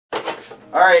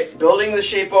Alright, building the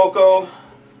Shapeoko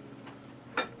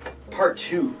Part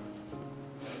 2.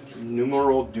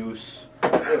 Numero deuce.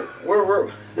 Where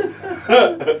were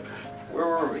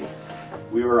we?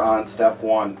 We were on step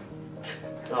 1.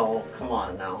 Oh, come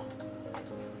on now.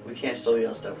 We can't still be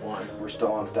on step 1. We're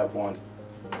still on step 1.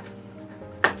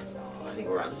 Oh, I think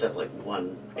we're on step like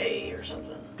 1A or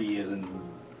something. B is in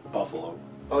Buffalo.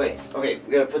 Okay,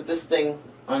 we gotta put this thing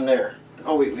on there.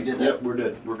 Oh wait, we did that. Yep, we're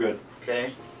good. We're good.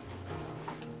 Okay.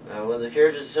 When the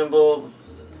carriage is assembled,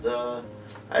 the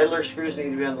idler screws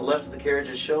need to be on the left of the carriage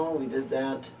as shown. We did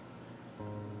that.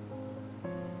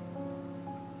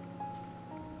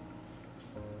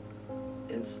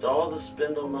 Install the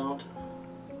spindle mount.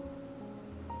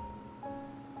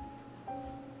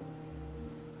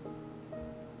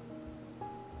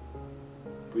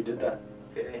 We did that.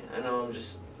 Okay, I know, I'm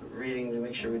just reading to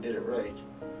make sure we did it right.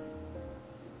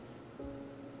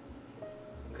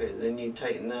 Okay, then you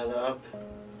tighten that up.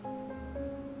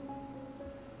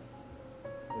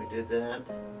 We did that.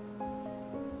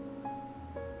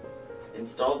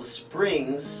 Install the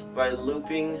springs by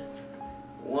looping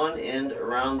one end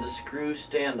around the screw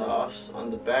standoffs on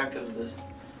the back of the...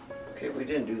 Okay, we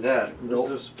didn't do that. Nope.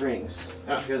 Those springs.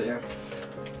 Ah, here they are.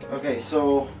 Okay,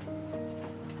 so...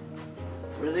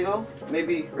 Where do they go?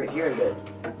 Maybe right here, I bet.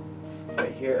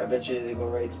 Right here, I bet you they go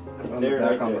right On there. the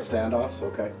back right on there. the standoffs,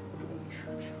 okay.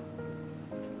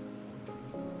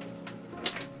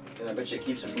 And I bet you it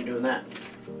keeps it from doing that.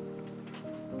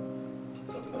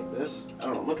 Something like this. I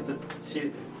don't know, look at the... See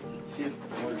if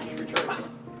we're just retarded.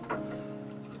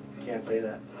 Can't say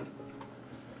that.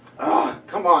 Ah,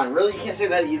 come on, really? You can't say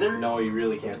that either? No, you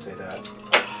really can't say that.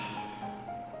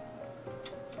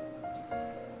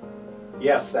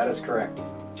 Yes, that is correct.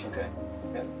 Okay.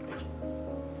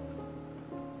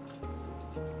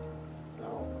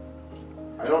 No.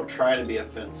 I don't try to be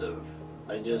offensive.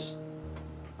 I'm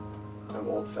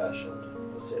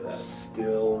old-fashioned. Let's say that.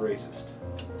 Still racist.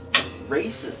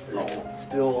 Racist, though.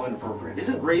 Still inappropriate.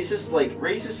 Isn't racist, like,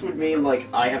 racist would mean, like,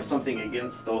 I have something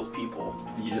against those people.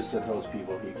 You just said those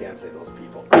people. You can't say those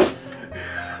people.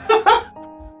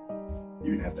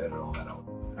 You didn't have to edit all that out.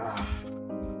 Ah,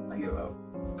 I give up.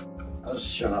 I'll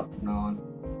just shut up from now on.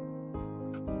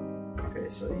 Okay,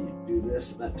 so you do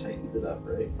this and that tightens it up,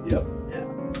 right? Yep. Yeah.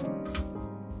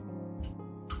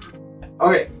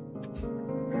 Okay.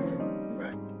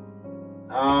 Right.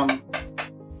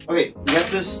 Okay, we got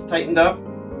this tightened up.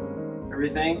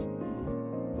 Everything.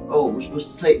 Oh, we're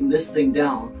supposed to tighten this thing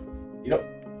down. Yep.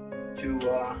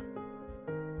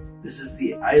 This is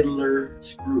the idler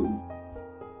screw.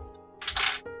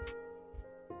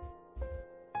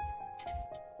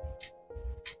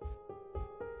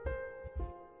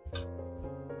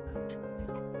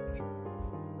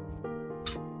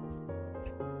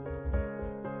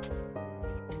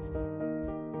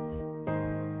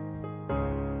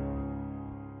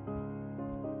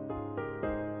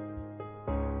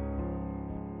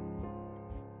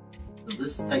 So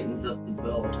this tightens up the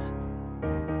belt.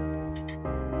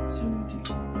 Assuming to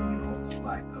get all the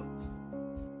slack out.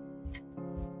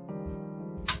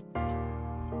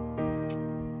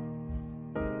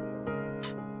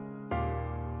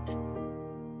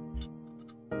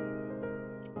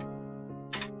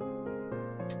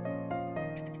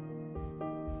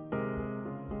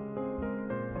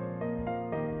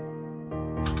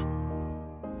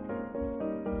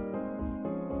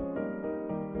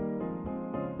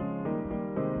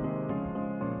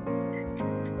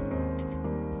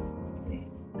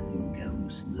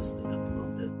 Loosen this thing up a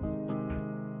little bit.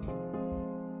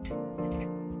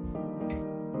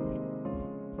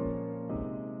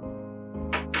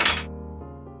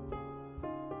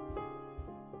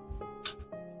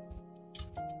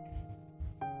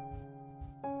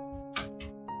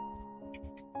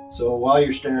 So while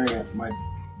you're staring at my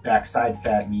backside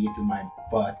fat meat and my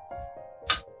butt,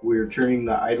 we're turning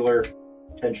the idler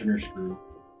tensioner screw,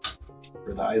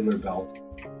 or the idler belt,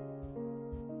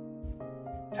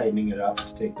 tightening it up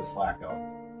to take the slack out.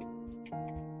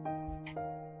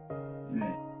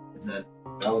 Right. Is that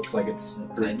That looks like it's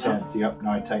pretty tight enough? tense. Yep,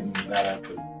 now I tightened that up.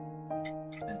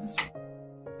 and this one?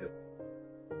 Yep.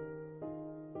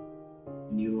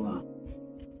 Can you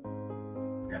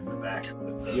grab the back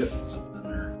with the Yep. something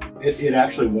or? It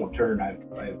actually won't turn. I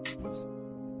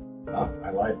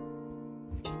lied.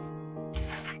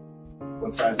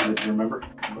 What size is it? Do you remember?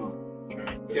 Oh,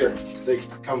 Here, they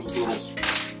comes with little.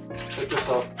 Pick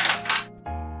this up.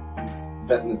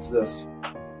 Betting it's this.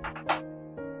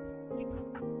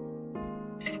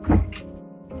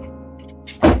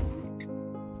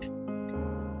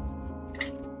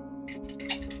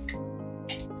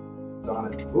 It's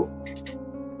on it. Oop.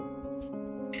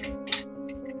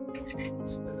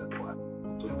 Slide that flat.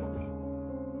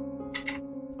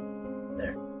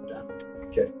 There, done.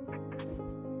 Okay.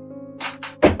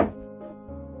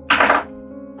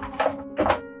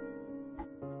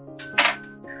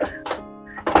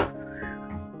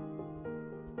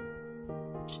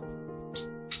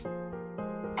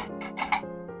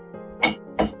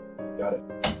 Got it.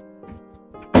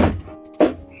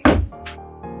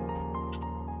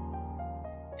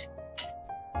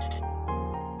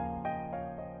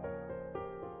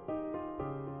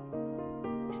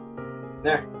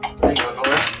 There. There you go,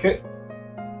 nowhere. Okay.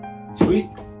 Sweet.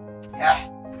 Yeah.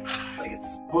 Like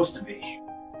it's supposed to be.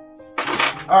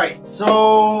 Alright,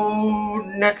 so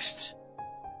next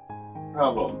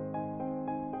problem.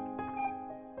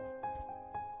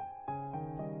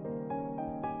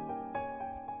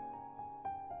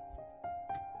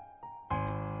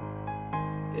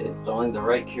 Okay, installing the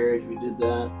right carriage, we did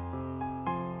that.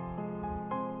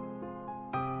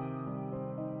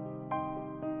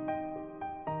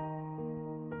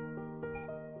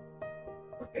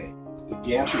 Okay. The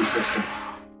gantry system.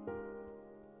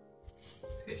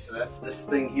 Okay, so that's this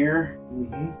thing here.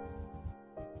 Mm-hmm.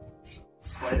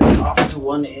 Slide it off to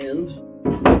one end.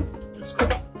 Just go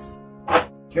like this.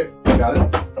 Okay, got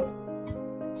it.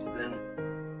 So then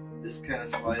this kind of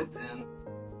slides in.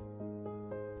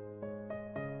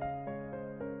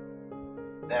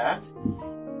 That.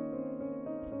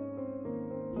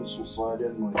 This will slide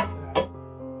in like that.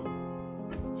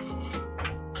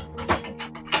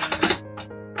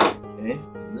 Okay,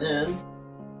 and then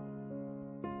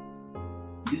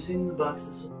using the box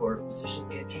as support, position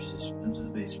the gantry system into the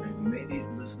base frame. You may need to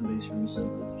loosen the base frame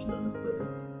assembly if there's not enough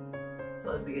clearance.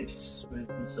 Slide the gantry system in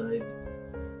from the side.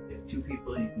 If you have two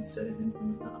people, you can set it in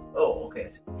from the top. Oh, okay.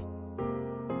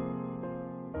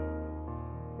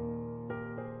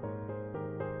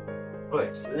 Okay,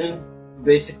 so then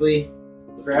basically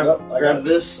grab Yep, I got grab it.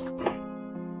 this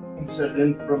and set it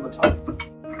in from the top.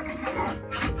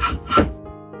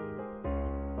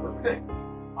 Okay,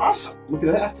 awesome. Look at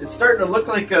that. It's starting to look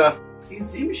like a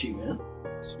CNC machine, man.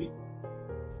 Sweet.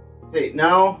 Okay,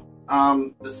 now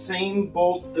the same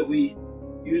bolts that we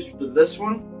used for this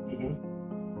one, Mm-hmm.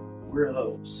 where are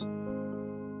those?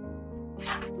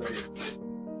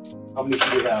 How many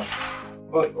should we have?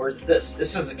 Oh, or is this?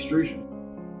 This says extrusion.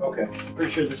 Okay.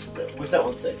 Pretty sure this is it. What's that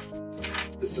one say?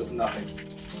 This is nothing.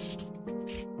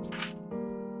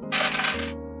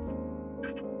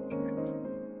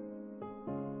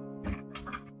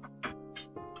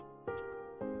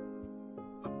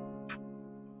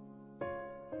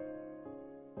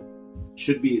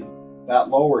 Should be that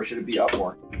low or should it be up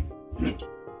more?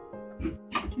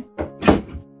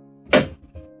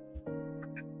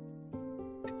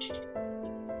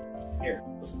 Here,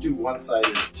 let's do one side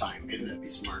at a time. Maybe that'd be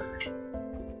smarter.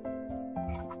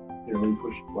 Here, let me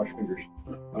push. Watch fingers.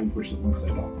 I'm gonna push it one side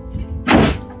down.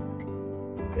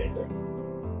 Okay, there.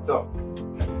 So,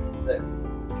 there.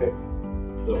 Okay.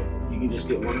 So if you can just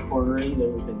get one corner in,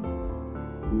 then we can.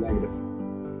 Negative.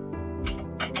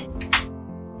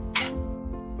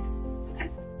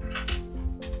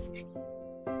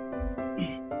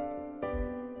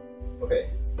 Okay.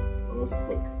 Well, let's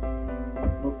look.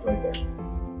 Look right there.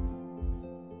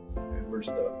 Okay, where's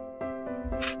the?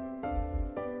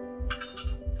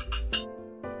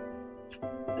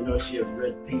 I notice you have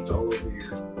red paint all over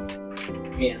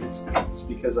your hands. It's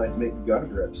because I'd make gun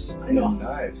grips. I know. And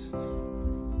knives.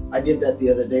 I did that the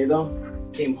other day though.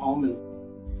 Came home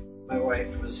and my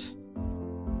wife was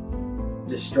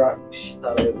distraught. She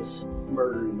thought I was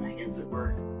murdering my hands at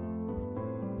work.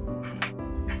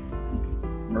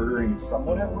 Murdering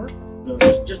someone at work? No,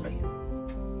 just my hand.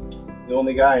 The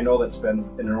only guy I know that spends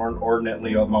an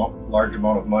inordinately large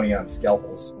amount of money on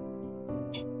scalpels,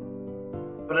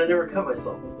 But I never cut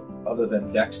myself with them. other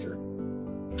than Dexter.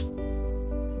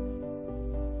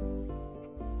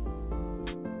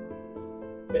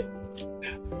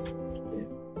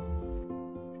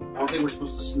 I don't think we're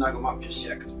supposed to snug them up just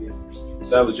yet because we have to.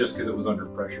 That was just because it was under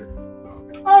pressure.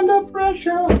 Okay. Under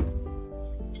pressure!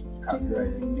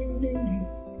 Copyright. Ding, ding, ding, ding.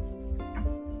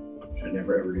 Should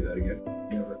never ever do that again.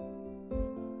 Never.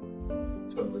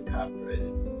 Totally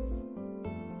copyrighted.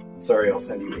 Sorry, I'll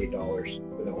send you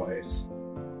 $8 for the ice.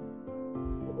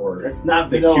 Or That's not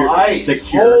The Vanilla Cure- Ice. The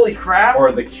Cure. Holy crap!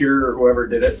 or the Cure, or whoever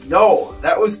did it. No,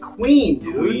 that was Queen,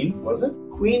 dude. Queen, was it?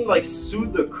 Queen like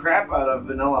sued the crap out of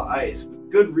Vanilla Ice with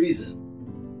good reason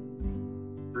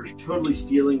for totally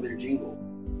stealing their jingle.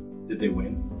 Did they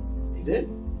win? They did.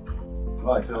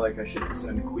 Well, I feel like I should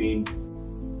send Queen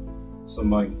some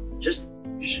money. You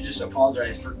should just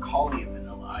apologize for calling it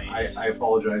Vanilla Ice. I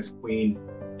apologize, Queen.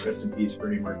 Rest in peace,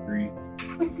 Freddie Mercury.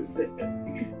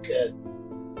 Dead.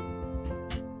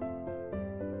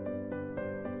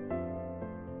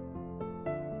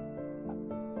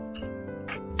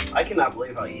 I cannot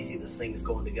believe how easy this thing is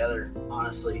going together,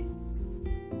 honestly.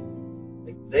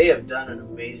 Like, they have done an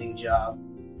amazing job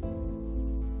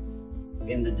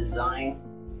in the design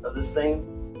of this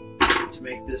thing to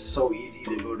make this so easy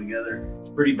to go together.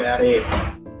 It's pretty bad, eh?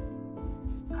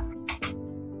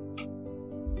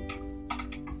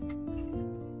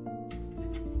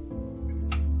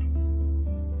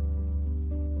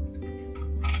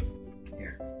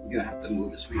 Here, I'm gonna have to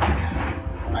move this so we can kind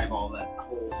of eyeball that hole.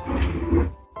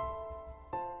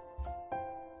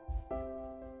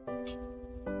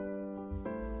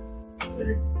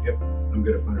 Yep, I'm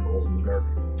good at finding holes in the dark.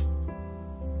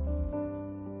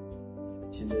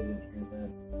 I didn't hear that.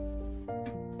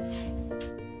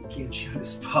 You can't shine a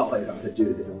spotlight on it,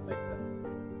 dude. They don't like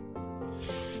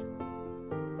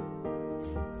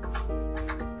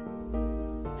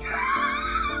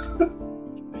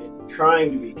that.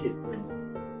 Trying to be kid friendly.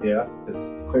 Yeah,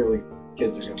 because clearly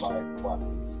kids are gonna buy lots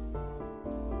of these.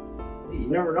 Hey, you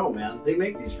never know, man. They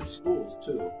make these for schools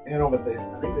too. You know, but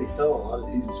I think they sell a lot of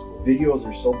these in schools. videos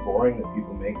are so boring that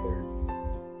people make there.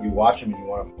 You watch them and you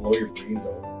want to blow your brains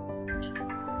out.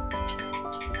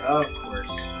 Of course.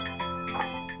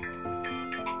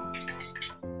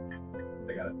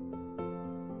 I got it.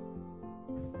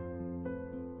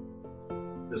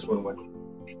 This one went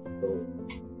a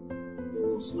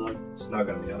little snug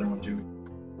on the other one too.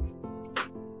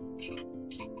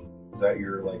 Is that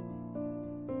your like?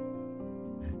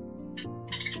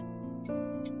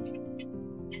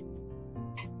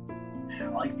 I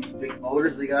like these big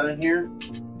motors they got in here.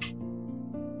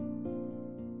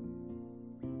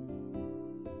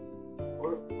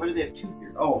 Why do they have two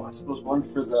here? Oh, I suppose one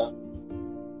for the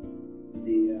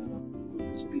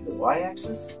would this be the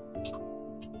y-axis?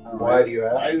 Why do you I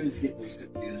ask? always get those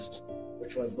confused.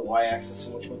 Which one's the y-axis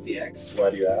and which one's the x? Why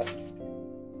do you ask?